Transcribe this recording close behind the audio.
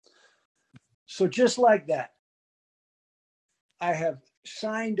So just like that, I have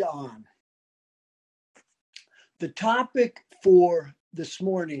signed on. The topic for this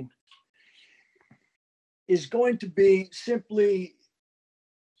morning is going to be simply,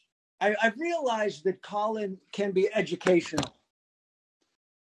 I've realized that Callin can be educational.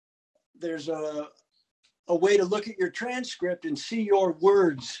 There's a way to look at your transcript and see your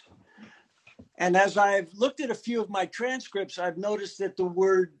words. And as I've looked at a few of my transcripts, I've noticed that the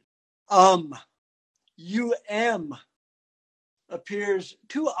word um appears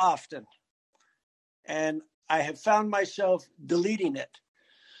too often. And I have found myself deleting it.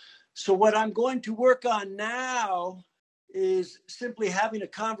 So what I'm going to work on now is simply having a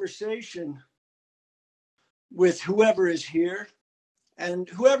conversation with whoever is here, and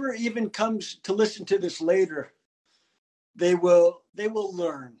whoever even comes to listen to this later. They will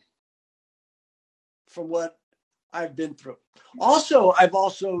learn from what I've been through. Also, I've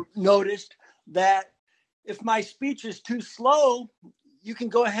also noticed that if my speech is too slow, you can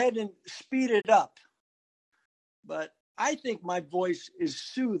go ahead and speed it up. But I think my voice is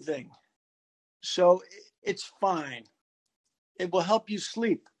soothing, so it's fine. It will help you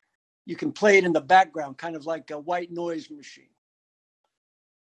sleep. You can play it in the background, kind of like a white noise machine.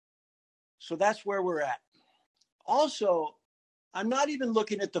 So that's where we're at. Also, I'm not even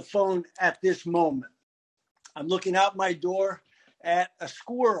looking at the phone at this moment. I'm looking out my door at a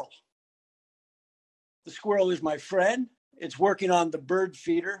squirrel. The squirrel is my friend. It's working on the bird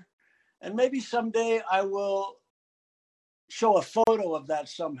feeder. And maybe someday I will show a photo of that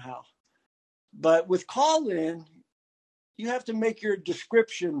somehow. But with Callin, you have to make your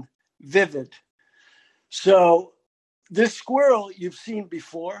description vivid. So this squirrel you've seen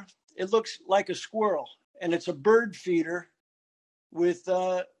before, it looks like a squirrel, and it's a bird feeder with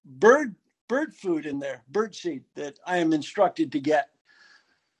bird food in there, bird seed that I am instructed to get.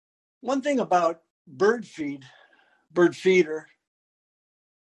 One thing about bird feeder,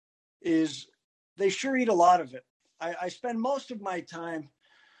 is they sure eat a lot of it. I spend most of my time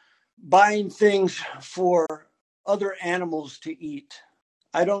buying things for other animals to eat.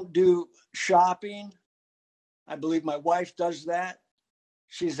 I don't do shopping. I believe my wife does that.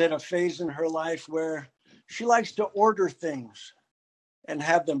 She's at a phase in her life where she likes to order things and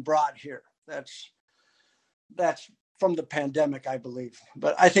have them brought here. That's from the pandemic, I believe.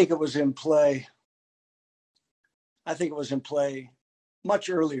 But I think it was in play. Much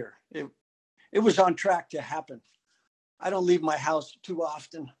earlier. It was on track to happen. I don't leave my house too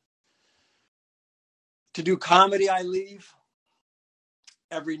often. To do comedy, I leave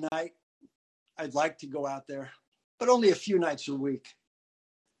every night. I'd like to go out there, but only a few nights a week.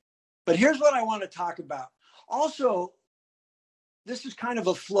 But here's what I want to talk about. Also, this is kind of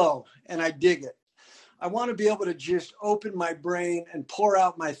a flow, and I dig it. I want to be able to just open my brain and pour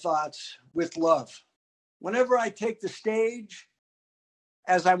out my thoughts with love. Whenever I take the stage,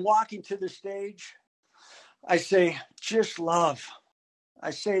 as I'm walking to the stage, I say, just love. I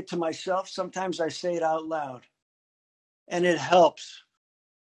say it to myself. Sometimes I say it out loud, and it helps.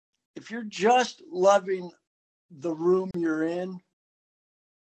 If you're just loving the room you're in,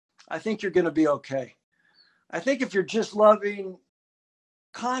 I think you're going to be okay. I think if you're just loving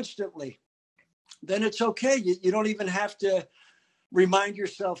constantly, then it's okay. You don't even have to remind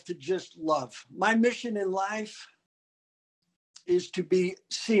yourself to just love. My mission in life is to be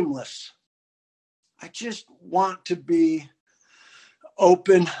seamless. I just want to be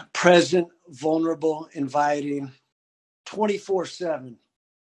open, present, vulnerable, inviting, 24/7,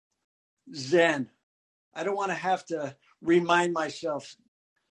 Zen. I don't want to have to remind myself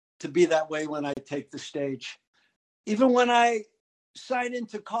to be that way when I take the stage. Even when I sign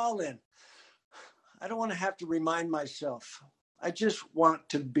into Callin, I don't want to have to remind myself. I just want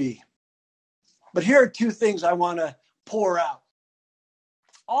to be. But here are two things I want to pour out.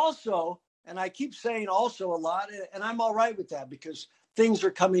 Also, and I keep saying also a lot, and I'm all right with that because things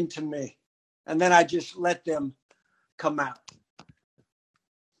are coming to me, and then I just let them come out.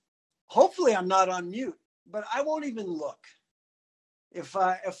 Hopefully I'm not on mute, but I won't even look. If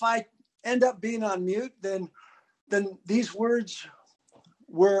I end up being on mute, then these words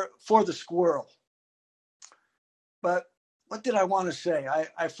were for the squirrel. But what did I want to say?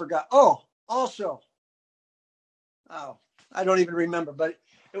 I forgot. Oh, I don't even remember, but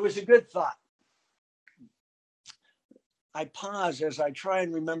it was a good thought. I pause as I try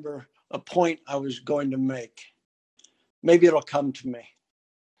and remember a point I was going to make. Maybe it'll come to me.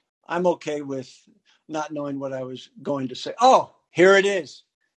 I'm okay with not knowing what I was going to say. Oh, here it is.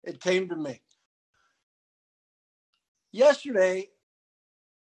 It came to me. Yesterday,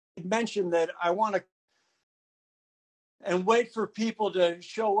 I mentioned that I want to and wait for people to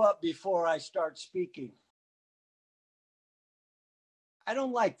show up before I start speaking. I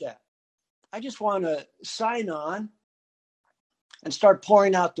don't like that. I just want to sign on and start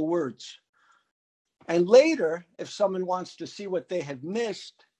pouring out the words. And later, if someone wants to see what they have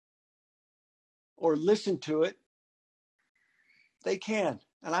missed or listen to it, they can.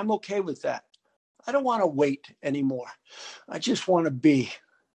 And I'm okay with that. I don't want to wait anymore. I just want to be.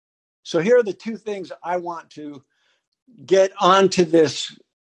 So here are the two things I want to get onto this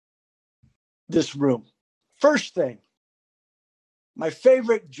room. First thing, my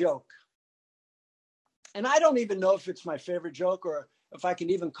favorite joke. And I don't even know if it's my favorite joke or if I can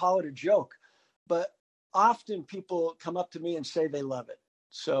even call it a joke, but often people come up to me and say they love it.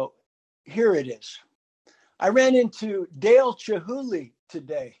 So here it is. I ran into Dale Chihuly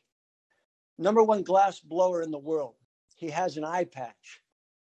today, #1 glass blower in the world. He has an eye patch.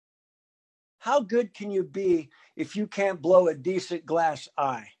 How good can you be if you can't blow a decent glass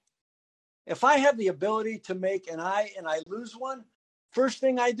eye? If I have the ability to make an eye and I lose one, first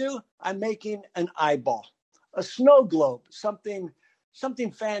thing I do, I'm making an eyeball, a snow globe, something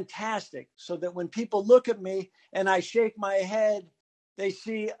fantastic, so that when people look at me and I shake my head, they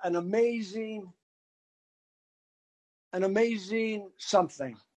see an amazing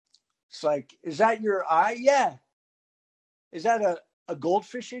something. It's like, is that your eye? Yeah. Is that a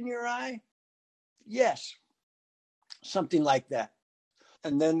goldfish in your eye? Yes. Something like that.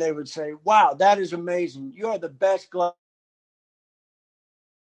 And then they would say, wow, that is amazing. You're the best glove.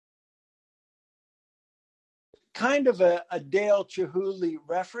 Kind of a Dale Chihuly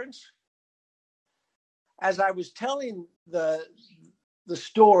reference. As I was telling the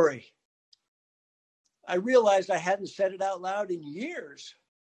story, I realized I hadn't said it out loud in years.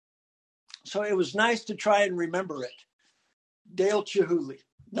 So it was nice to try and remember it. Dale Chihuly,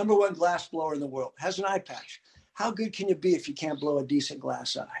 #1 glass blower in the world, has an eye patch. How good can you be if you can't blow a decent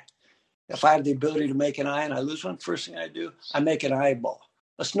glass eye? If I have the ability to make an eye and I lose one, first thing I do, I make an eyeball,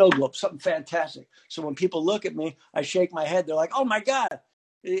 a snow globe, something fantastic. So when people look at me, I shake my head. They're like, oh my God,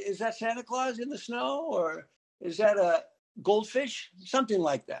 is that Santa Claus in the snow? Or is that a goldfish? Something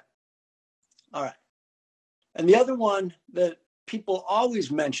like that. All right. And the other one that people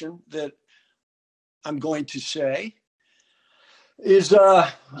always mention that I'm going to say is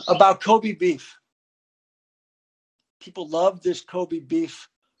about Kobe beef. People love this Kobe beef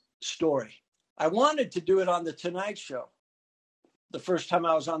story. I wanted to do it on the Tonight Show, the first time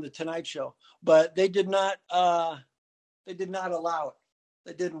I was on the Tonight Show, but they did not allow it.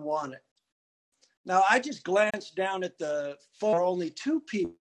 They didn't want it. Now, I just glanced down at the phone. There are only 2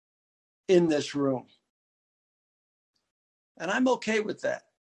 people in this room, and I'm okay with that.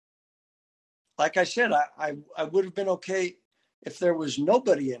 Like I said, I would have been okay if there was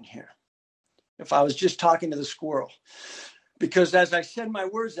nobody in here, if I was just talking to the squirrel. Because as I send my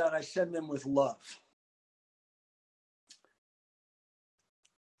words out, I send them with love.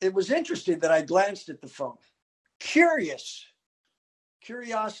 It was interesting that I glanced at the phone. Curiosity.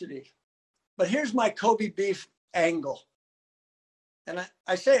 But here's my Kobe beef angle. And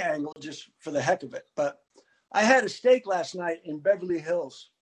I say angle just for the heck of it. But I had a steak last night in Beverly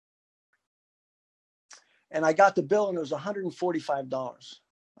Hills. And I got the bill and it was $145.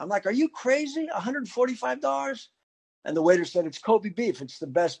 I'm like, are you crazy? $145? And the waiter said, it's Kobe beef. It's the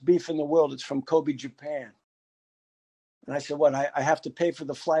best beef in the world. It's from Kobe, Japan. And I said, what, I have to pay for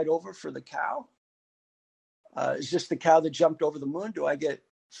the flight over for the cow? Is this the cow that jumped over the moon? Do I get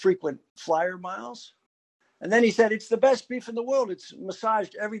frequent flyer miles? And then he said, it's the best beef in the world. It's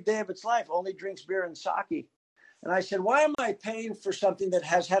massaged every day of its life, only drinks beer and sake. And I said, why am I paying for something that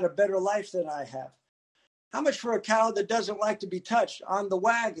has had a better life than I have? How much for a cow that doesn't like to be touched, on the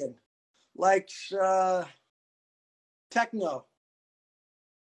wagon, likes techno?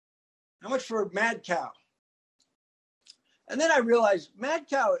 How much for a mad cow? And then I realized mad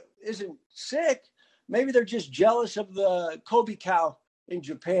cow isn't sick. Maybe they're just jealous of the Kobe cow in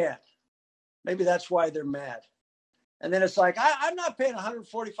Japan. Maybe that's why they're mad. And then it's like, I'm not paying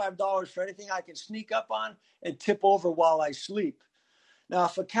 $145 for anything I can sneak up on and tip over while I sleep. Now,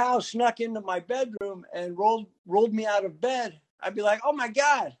 if a cow snuck into my bedroom and rolled me out of bed, I'd be like, oh my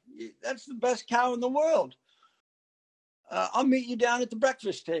God, that's the best cow in the world. I'll meet you down at the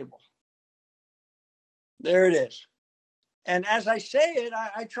breakfast table. There it is. And as I say it,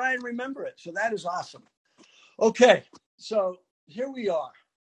 I try and remember it. So that is awesome. Okay, so here we are.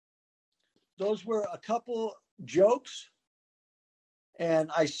 Those were a couple jokes.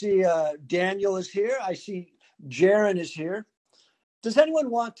 And I see Daniel is here. I see Jaron is here. Does anyone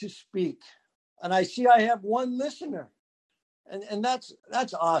want to speak? And I see I have one listener. And that's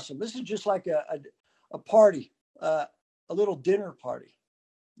awesome. This is just like a party. a little dinner party.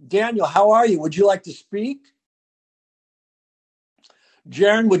 Daniel, how are you? Would you like to speak?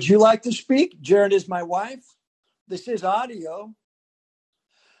 Jaren, would you like to speak? Jaren is my wife. This is audio.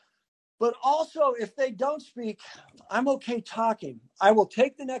 But also, if they don't speak, I'm okay talking. I will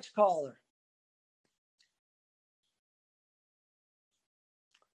take the next caller.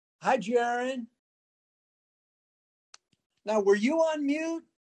 Hi, Jaren. Now, were you on mute?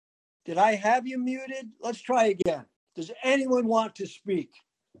 Did I have you muted? Let's try again. Does anyone want to speak?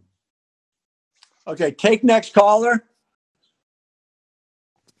 Okay, take next caller.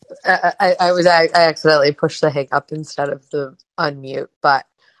 I accidentally pushed the hang up instead of the unmute, but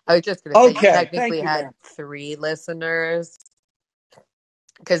I was just going to say you technically had 3 listeners,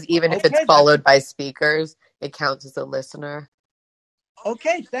 because even if it's followed by speakers, it counts as a listener.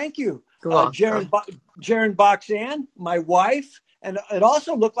 Okay, thank you. Jaren Boxan, my wife, and it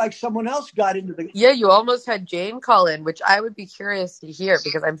also looked like someone else got into the... Yeah, you almost had Jane call in, which I would be curious to hear,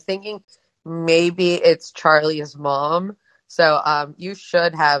 because I'm thinking maybe it's Charlie's mom. So you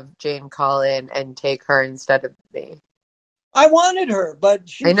should have Jane call in and take her instead of me. I wanted her, but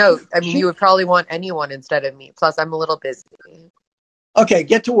I know. I mean, you would probably want anyone instead of me. Plus, I'm a little busy. Okay,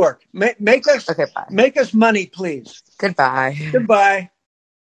 get to work. Make us money, please. Goodbye. Goodbye.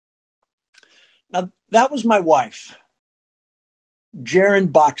 Now, that was my wife,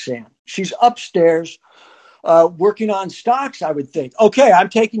 Jaren Boxan. She's upstairs working on stocks, I would think. Okay, I'm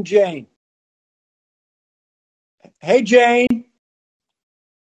taking Jane. Hey, Jane.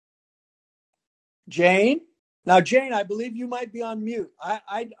 Jane? Now, Jane, I believe you might be on mute.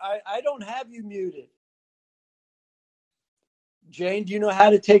 I don't have you muted. Jane, do you know how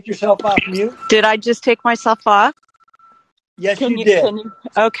to take yourself off mute? Did I just take myself off? Yes, you did.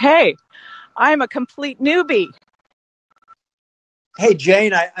 Okay. I'm a complete newbie. Hey,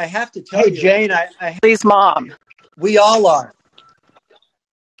 Jane, I have to tell you. Hey, Jane, Please, Mom. We all are.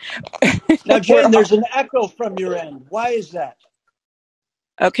 Now, Jane, there's an echo from your end. Why is that?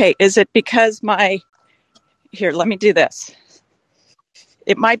 Okay, is it because Here, let me do this.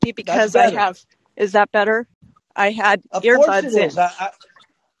 It might be because I have... Is that better? I had earbuds in.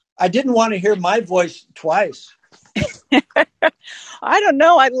 I didn't want to hear my voice twice. I don't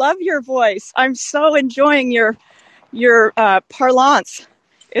know. I love your voice. I'm so enjoying your parlance.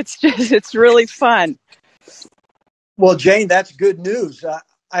 It's really fun. Well, Jane, that's good news.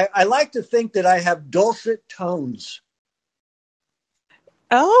 I like to think that I have dulcet tones.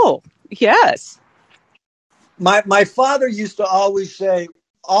 Oh, yes. My father used to always say,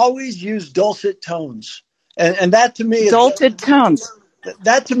 always use dulcet tones. And that to me is... Dulcet tones.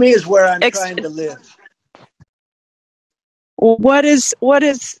 That to me is where I'm trying to live. What's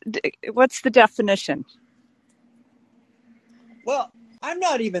the definition? Well, I'm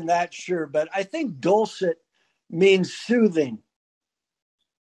not even that sure, but I think dulcet means soothing.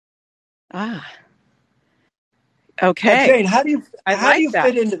 Ah. Okay. Jane, how do you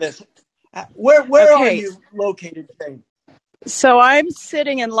fit into this? Where are you located, Jane? So I'm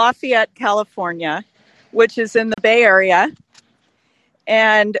sitting in Lafayette, California, which is in the Bay Area.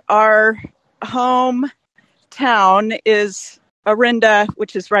 And our hometown is Orinda,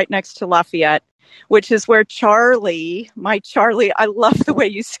 which is right next to Lafayette, which is where Charlie, I love the way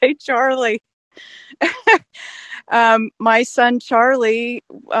you say Charlie. My son Charlie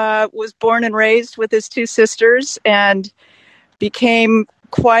was born and raised with his 2 sisters and became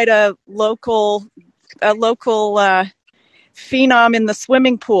quite a local phenom in the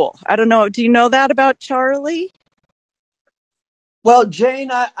swimming pool. I don't know. Do you know that about Charlie? Well,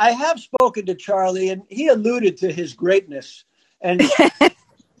 Jane, I have spoken to Charlie, and he alluded to his greatness. And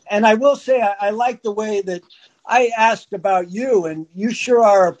and I will say I like the way that I asked about you, and you sure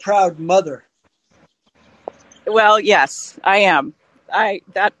are a proud mother. Well, yes, I am.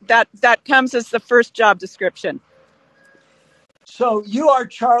 That comes as the first job description. So you are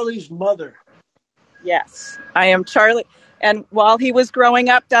Charlie's mother. Yes, I am Charlie. And while he was growing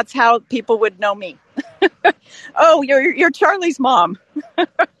up, that's how people would know me. Oh, you're Charlie's mom.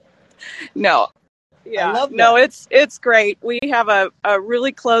 No. Yeah. I love that. No, it's great. We have a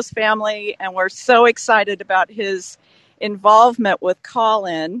really close family, and we're so excited about his involvement with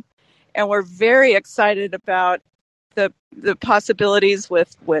Callin, and we're very excited about the possibilities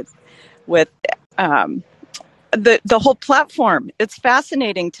with the whole platform. It's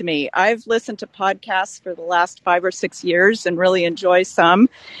fascinating to me. I've listened to podcasts for the last 5 or 6 years and really enjoy some.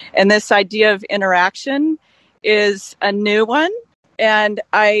 And this idea of interaction is a new one. And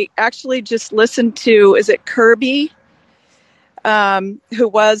I actually just listened to, is it Kirby, who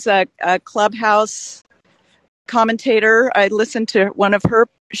was a Clubhouse commentator. I listened to one of her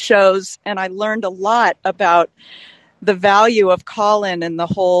shows, and I learned a lot about the value of Callin and the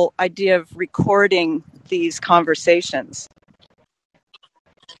whole idea of recording these conversations.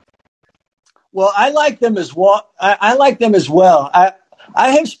 Well, I like them as well. I like them as well. I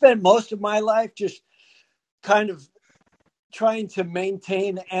have spent most of my life just kind of trying to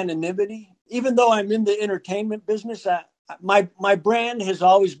maintain anonymity. Even though I'm in the entertainment business, my brand has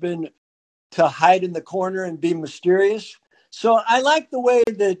always been to hide in the corner and be mysterious. So I like the way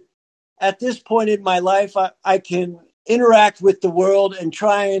that at this point in my life, I can interact with the world and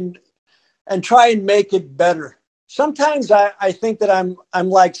try and make it better. Sometimes I think that I'm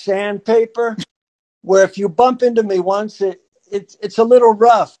like sandpaper, where if you bump into me once, it's a little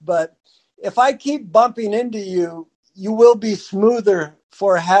rough. But if I keep bumping into you, you will be smoother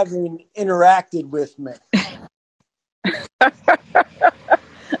for having interacted with me.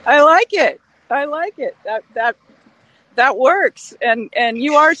 I like it. That works. And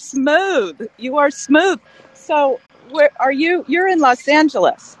you are smooth. So where are you? You're in Los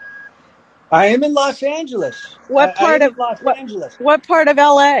Angeles. I am in Los Angeles. What part of Los Angeles? What part of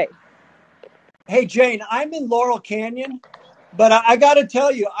LA? Hey, Jane, I'm in Laurel Canyon, but I got to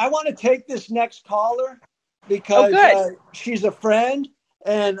tell you, I want to take this next caller because she's a friend,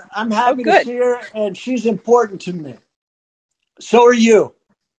 and I'm happy to see her, and she's important to me. So are you.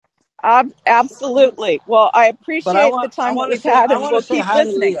 Absolutely. Well, I appreciate the time that we've had, and we'll keep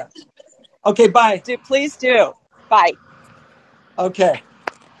listening. Okay, bye. Please do. Bye. Okay.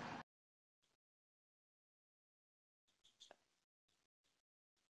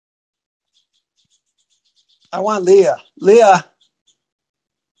 I want Leah. Leah.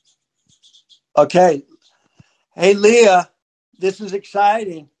 Okay. Hey, Leah, this is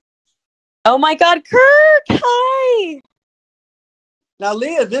exciting. Oh my God, Kirk! Hi. Now,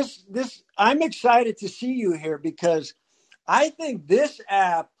 Leah, this I'm excited to see you here because I think this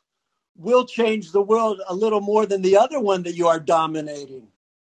app will change the world a little more than the other one that you are dominating.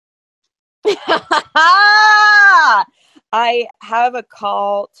 I have a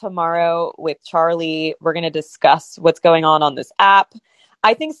call tomorrow with Charlie. We're going to discuss what's going on this app.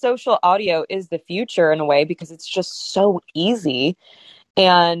 I think social audio is the future in a way because it's just so easy.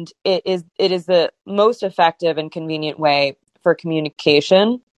 And it is the most effective and convenient way for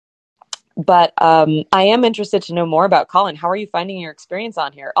communication. But I am interested to know more about Callin. How are you finding your experience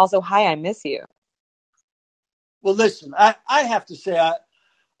on here? Also, hi, I miss you. Well, listen, I have to say,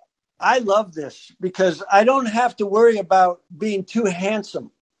 I love this because I don't have to worry about being too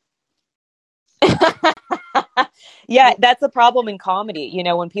handsome. Yeah, that's a problem in comedy. You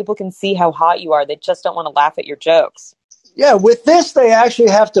know, when people can see how hot you are, they just don't want to laugh at your jokes. Yeah, with this, they actually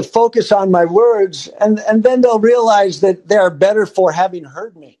have to focus on my words, and then they'll realize that they're better for having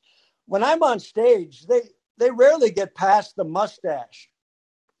heard me. When I'm on stage, they rarely get past the mustache.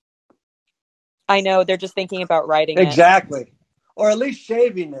 I know, they're just thinking about writing it. Exactly. Or at least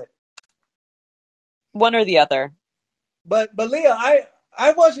shaving it. One or the other. But Leah,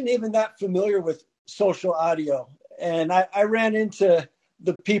 I wasn't even that familiar with social audio. And I ran into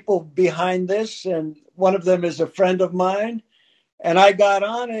the people behind this, and one of them is a friend of mine. And I got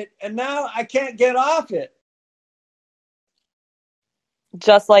on it, and now I can't get off it.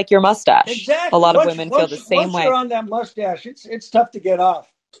 Just like your mustache. Exactly. A lot of women feel the same way. Once you're on that mustache, it's tough to get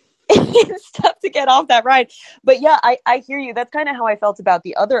off. It's tough to get off that ride. But yeah, I hear you. That's kind of how I felt about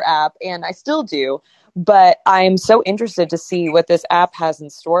the other app, and I still do. But I'm so interested to see what this app has in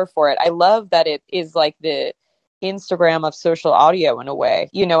store for it. I love that it is like the Instagram of social audio in a way.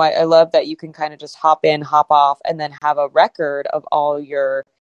 You know, I love that you can kind of just hop in, hop off, and then have a record of all your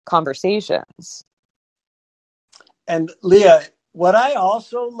conversations. And Leah, what I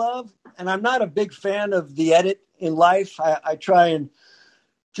also love, and I'm not a big fan of the edit in life. I try and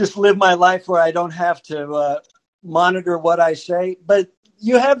just live my life where I don't have to monitor what I say. But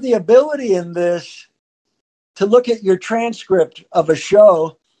you have the ability in this to look at your transcript of a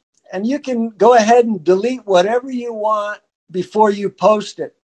show, and you can go ahead and delete whatever you want before you post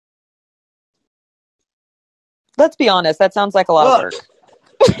it. Let's be honest, that sounds like a lot of work.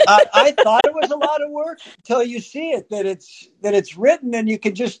 I thought it was a lot of work until you see it, that it's written and you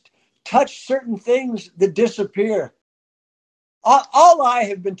can just touch certain things that disappear. All I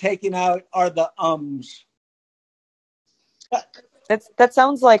have been taking out are the ums. That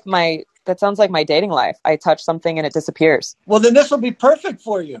sounds like my dating life. I touch something and it disappears. Well, then this will be perfect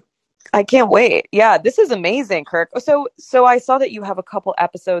for you. I can't wait. Yeah, this is amazing, Kirk. So I saw that you have a couple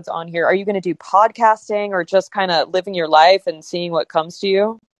episodes on here. Are you going to do podcasting or just kind of living your life and seeing what comes to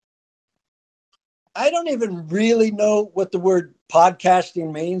you? I don't even really know what the word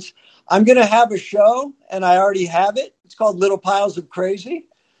podcasting means. I'm going to have a show, and I already have it. It's called Little Piles of Crazy.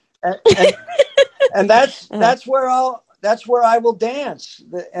 And And that's where I will dance,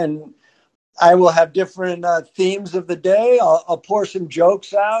 and I will have different themes of the day. I'll pour some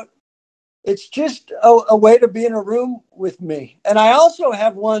jokes out. It's just a way to be in a room with me. And I also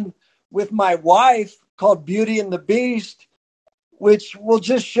have one with my wife called Beauty and the Beast, which will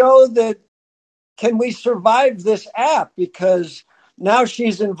just show that can we survive this app, because now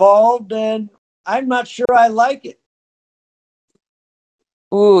she's involved and I'm not sure I like it.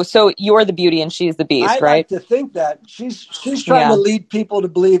 Ooh, so you're the beauty and she's the beast, I right? like to think that she's trying to lead people to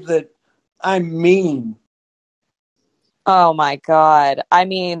believe that I'm mean. Oh my God. I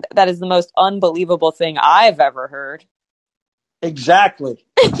mean, that is the most unbelievable thing I've ever heard. Exactly.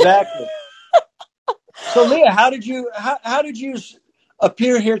 So Leah, how did you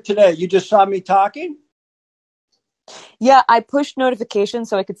appear here today? You just saw me talking? Yeah, I pushed notifications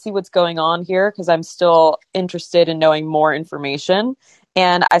so I could see what's going on here because I'm still interested in knowing more information.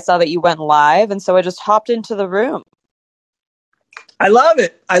 And I saw that you went live, and so I just hopped into the room. I love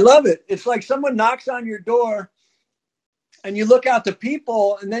it. It's like someone knocks on your door and you look out to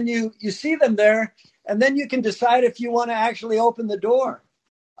people, and then you see them there, and then you can decide if you want to actually open the door.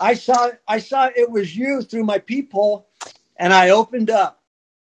 I saw it was you through my peephole, and I opened up.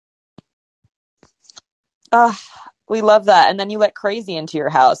 We love that. And then you let crazy into your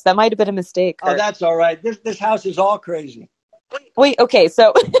house. That might have been a mistake, Kurt. Oh, that's all right. This house is all crazy. Wait, okay.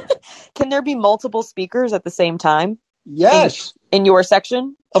 So can there be multiple speakers at the same time? Yes. In your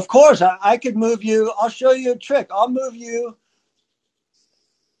section? Of course. I could move you. I'll show you a trick. I'll move you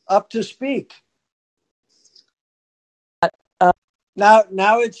up to speak. Now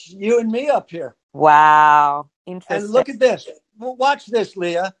it's you and me up here. Wow. Interesting. And look at this. Watch this,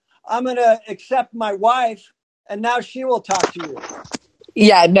 Leah. I'm going to accept my wife, and now she will talk to you.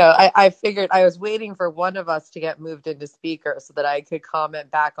 Yeah, no, I figured I was waiting for one of us to get moved into speaker so that I could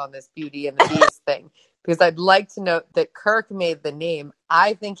comment back on this Beauty and the Beast thing, because I'd like to note that Kirk made the name.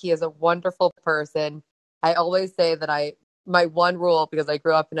 I think he is a wonderful person. I always say that my one rule, because I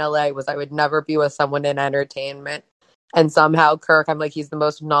grew up in LA, was I would never be with someone in entertainment. And somehow Kirk, I'm like, he's the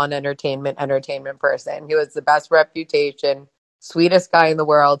most entertainment person. He was the best reputation, sweetest guy in the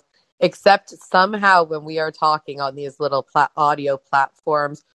world. Except somehow when we are talking on these little audio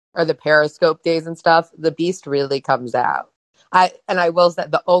platforms or the Periscope days and stuff, the beast really comes out. I will say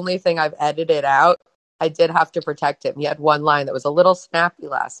the only thing I've edited out, I did have to protect him. He had one line that was a little snappy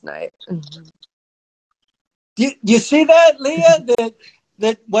last night. Do you see that, Leah?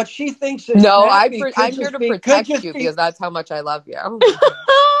 That what she thinks is no, snappy I'm here to protect you because that's how much I love you.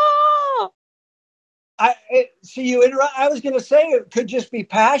 See you interrupt. I was going to say it could just be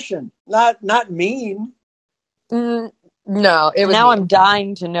passion, not mean. No, it was. Now mean. I'm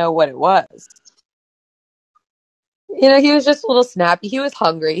dying to know what it was. He was just a little snappy. He was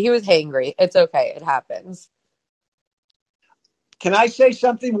hungry. He was hangry. It's okay. It happens. Can I say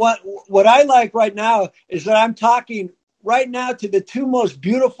something? What I like right now is that I'm talking right now to the two most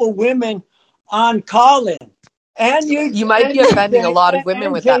beautiful women on Callin. And you might be offending a lot of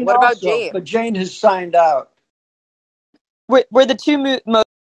women with that. What about Jane? But Jane has signed out. We're the two most.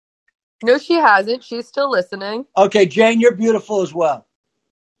 No, she hasn't. She's still listening. Okay, Jane, you're beautiful as well.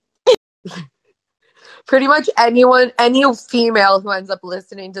 Pretty much any female who ends up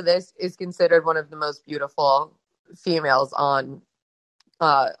listening to this is considered one of the most beautiful females on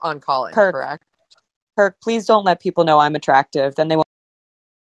Callin, correct? Kirk, please don't let people know I'm attractive. Then they won't.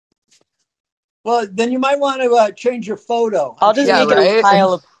 Well, then you might want to change your photo. I'll just make it a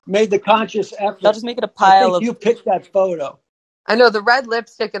pile of. Made the conscious effort. I'll just make it a pile of. You picked that photo. I know the red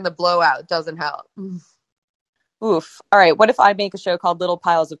lipstick and the blowout doesn't help. Oof. All right. What if I make a show called Little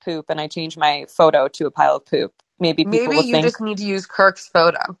Piles of Poop and I change my photo to a pile of poop? Maybe you just need to use Kirk's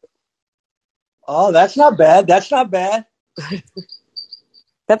photo. Oh, that's not bad. That's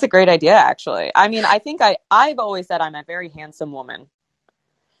a great idea, actually. I mean, I think I've always said I'm a very handsome woman.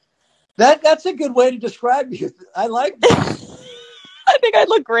 That's a good way to describe you. I like that. I think I'd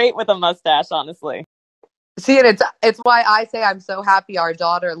look great with a mustache, honestly. See, and it's why I say I'm so happy our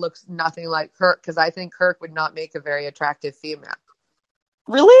daughter looks nothing like Kirk, because I think Kirk would not make a very attractive female.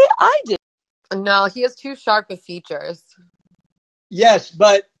 Really? I did. No, he has too sharp of features. Yes,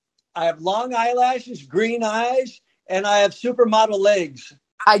 but I have long eyelashes, green eyes, and I have supermodel legs.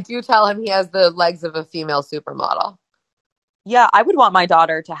 I do tell him he has the legs of a female supermodel. Yeah, I would want my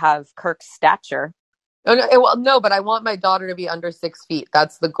daughter to have Kirk's stature. No, but I want my daughter to be under 6 feet.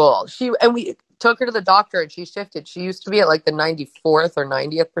 That's the goal. We took her to the doctor and she shifted. She used to be at like the 94th or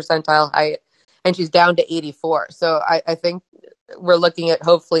 90th percentile height, and she's down to 84. So I think we're looking at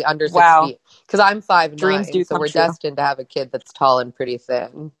hopefully under 6 feet. Because I'm 5'9", so we're destined to have a kid that's tall and pretty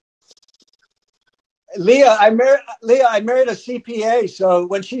thin. Leah, I married a CPA, so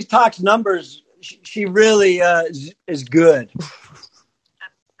when she talks numbers, she really is good.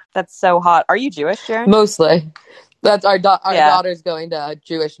 That's so hot. Are you Jewish, Jaron? Mostly. That's our daughter's going to a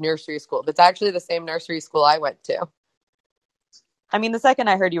Jewish nursery school. It's actually the same nursery school I went to. I mean, the second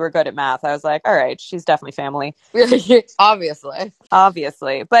I heard you were good at math, I was like, all right, she's definitely family.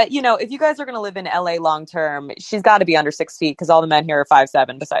 Obviously. But, you know, if you guys are going to live in LA long term, she's got to be under 6 feet because all the men here are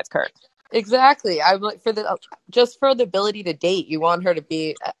 5'7" besides Kurt. Exactly. I'm like, for the ability to date, I want her to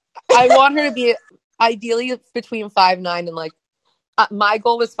be ideally between 5'9" and like, my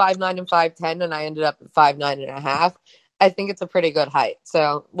goal was 5'9" and 5'10", and I ended up at 5'9.5". I think it's a pretty good height.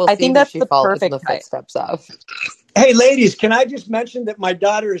 So we'll see who she follows in the footsteps of. Hey, ladies, can I just mention that my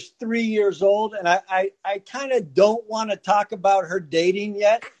daughter is 3 years old, and I kind of don't want to talk about her dating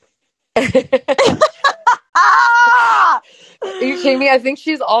yet. Are you kidding me? I think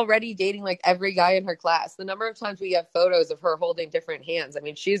she's already dating like every guy in her class. The number of times we have photos of her holding different hands. I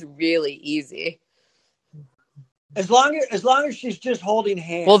mean, she's really easy. As long as she's just holding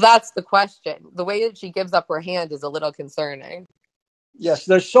hands. Well, that's the question. The way that she gives up her hand is a little concerning. Yes,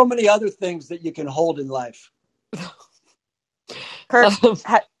 there's so many other things that you can hold in life. Kurt,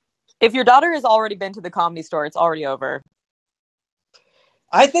 if your daughter has already been to the Comedy Store, it's already over.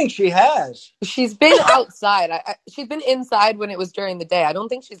 I think she has. She's been outside. She's been inside when it was during the day. I don't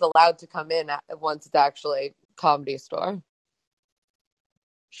think she's allowed to come in once it's actually Comedy Store.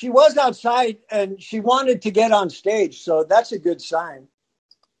 She was outside and she wanted to get on stage, so that's a good sign.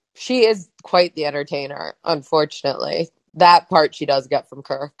 She is quite the entertainer, unfortunately. That part she does get from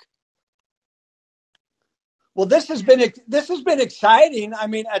Kirk. Well, this has been exciting. I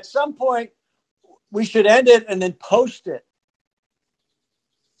mean, at some point we should end it and then post it.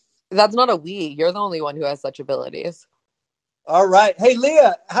 That's not a we. You're the only one who has such abilities. All right. Hey,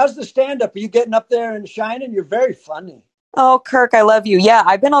 Leah, how's the stand-up? Are you getting up there and shining? You're very funny. Oh, Kirk, I love you. Yeah,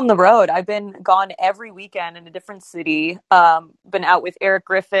 I've been on the road. I've been gone every weekend in a different city. Been out with Eric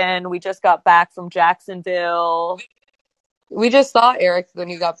Griffin. We just got back from Jacksonville. We just saw Eric when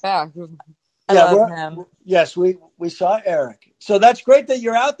he got back. I love him. Yes, we saw Eric. So that's great that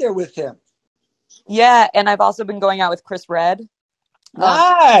you're out there with him. Yeah, and I've also been going out with Chris Redd.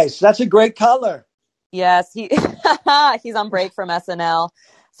 Nice. That's a great color. Yes, he's on break from SNL.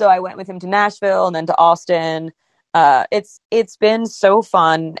 So I went with him to Nashville and then to Austin. It's been so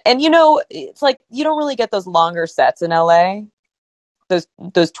fun. And, you know, it's like you don't really get those longer sets in LA. Those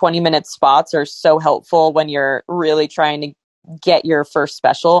 20-minute spots are so helpful when you're really trying to get your first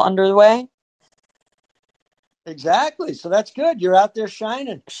special under the way. Exactly. So that's good. You're out there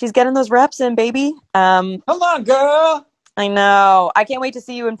shining. She's getting those reps in, baby. Come on, girl. I know. I can't wait to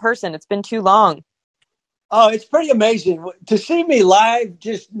see you in person. It's been too long. Oh, it's pretty amazing. To see me live,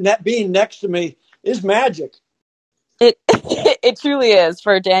 just being next to me is magic. It truly is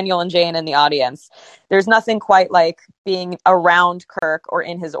for Daniel and Jane in the audience. There's nothing quite like being around Kirk or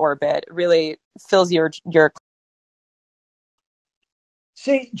in his orbit. It really fills your.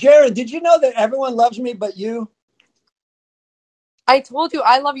 See, Jared, did you know that everyone loves me but you? I told you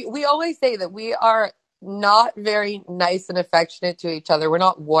I love you. We always say that we are not very nice and affectionate to each other. We're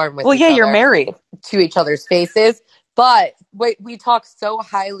not warm with each other. Well, yeah, you're married. To each other's faces. But we talk so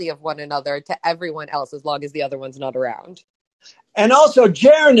highly of one another to everyone else as long as the other one's not around. And also,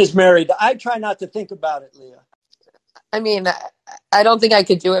 Jaron is married. I try not to think about it, Leah. I mean, I don't think I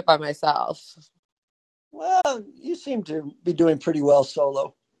could do it by myself. Well, you seem to be doing pretty well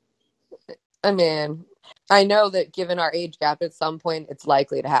solo. I mean, I know that given our age gap, at some point it's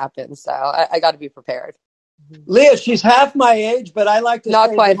likely to happen. So I got to be prepared. Leah, she's half my age, but I like to not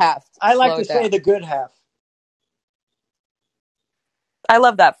say quite half. I like to say the good half. I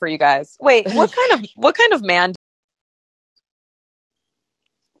love that for you guys. Wait, what kind of man?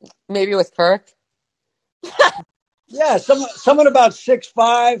 Maybe with Kirk. Yeah, someone about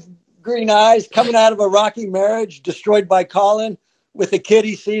 6'5", green eyes, coming out of a rocky marriage, destroyed by Callin, with a kid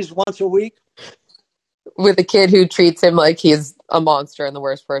he sees once a week. With a kid who treats him like he's a monster and the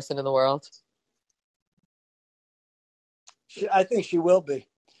worst person in the world. I think she will be.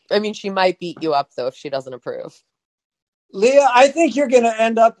 I mean, she might beat you up, though, if she doesn't approve. Leah, I think you're going to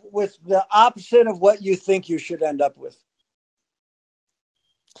end up with the opposite of what you think you should end up with.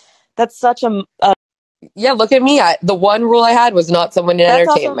 That's such a... Yeah, look at me. The one rule I had was not someone in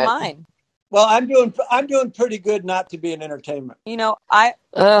entertainment. That's also mine. Well, I'm doing pretty good not to be in entertainment. You know, I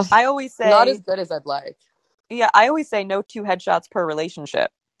always say... Not as good as I'd like. Yeah, I always say no 2 headshots per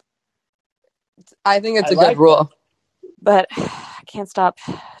relationship. I think it's a good rule. But I can't stop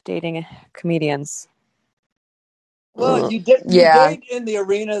dating comedians. Well, you date in the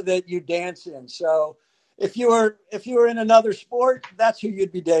arena that you dance in. So if you were in another sport, that's who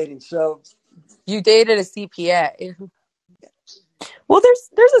you'd be dating. So you dated a CPA. Well,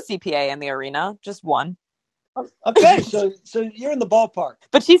 there's a CPA in the arena, just one. Okay, so you're in the ballpark.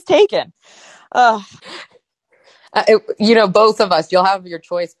 But she's taken. Both of us, you'll have your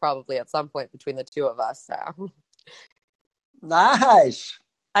choice probably at some point between the two of us. So. Nice.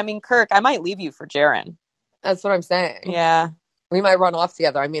 I mean, Kirk, I might leave you for Jaren. That's what I'm saying. Yeah. We might run off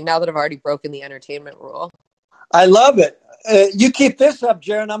together. I mean, now that I've already broken the entertainment rule. I love it. You keep this up,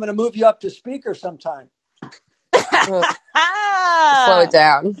 Jaren. I'm going to move you up to speaker sometime. Slow it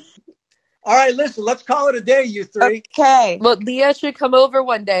down. All right, listen, let's call it a day, you three. Okay. Well, Leah should come over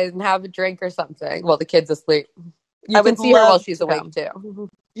one day and have a drink or something while the kid's asleep. You can see her while she's awake, too.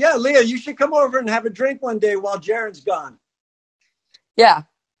 Yeah, Leah, you should come over and have a drink one day while Jaren's gone. Yeah.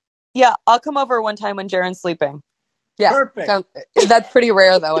 Yeah, I'll come over one time when Jaren's sleeping. Yeah. Perfect. That's pretty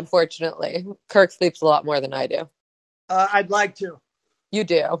rare, though, unfortunately. Kirk sleeps a lot more than I do. I'd like to. You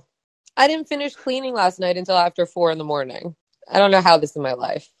do. I didn't finish cleaning last night until after 4 a.m. I don't know how this is my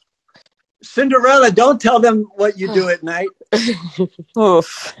life. Cinderella, don't tell them what you do at night.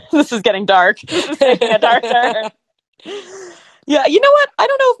 Oof. This is getting dark. This is taking a dark turn. Yeah, you know what? I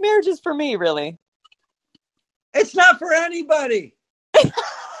don't know if marriage is for me, really. It's not for anybody.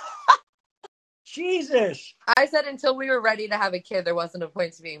 Jesus. I said until we were ready to have a kid, there wasn't a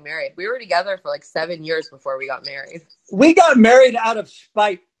point to being married. We were together for like 7 years before we got married. We got married out of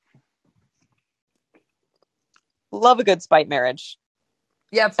spite. Love a good spite marriage.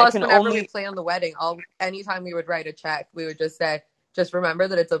 Yeah, plus whenever we planned the wedding, anytime we would write a check, we would just say, just remember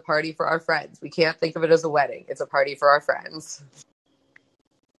that it's a party for our friends. We can't think of it as a wedding. It's a party for our friends.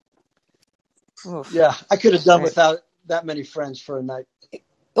 Oof. Yeah, I could have done without that many friends for a night.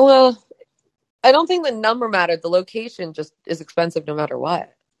 Well, I don't think the number mattered. The location just is expensive no matter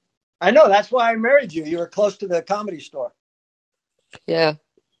what. I know. That's why I married you. You were close to the Comedy Store. Yeah.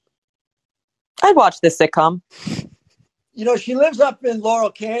 I'd watch this sitcom. You know, she lives up in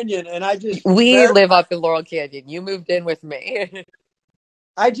Laurel Canyon, and We live up in Laurel Canyon. You moved in with me.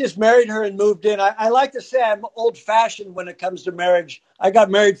 I just married her and moved in. I like to say I'm old-fashioned when it comes to marriage. I got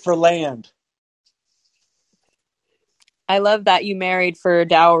married for land. I love that you married for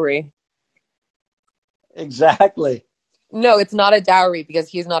dowry. Exactly. No, it's not a dowry because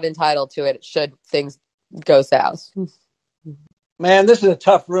he's not entitled to it should things go south. Man, this is a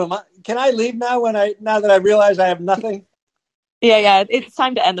tough room. Can I leave now now that I realize I have nothing? Yeah. It's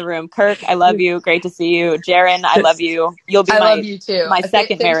time to end the room. Kirk, I love you. Great to see you. Jaren, I love you. You'll be love you too. My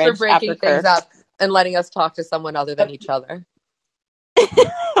second marriage for breaking after things Kirk. up and letting us talk to someone other than each other.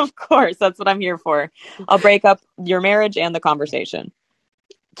 Of course, that's what I'm here for. I'll break up your marriage and the conversation.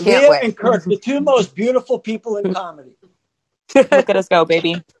 Can't wait. And Kirk, the two most beautiful people in comedy. Look at us go,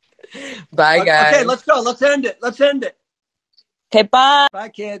 baby. Bye, guys. Okay, let's go. Let's end it. Okay, bye. Bye,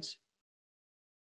 kids.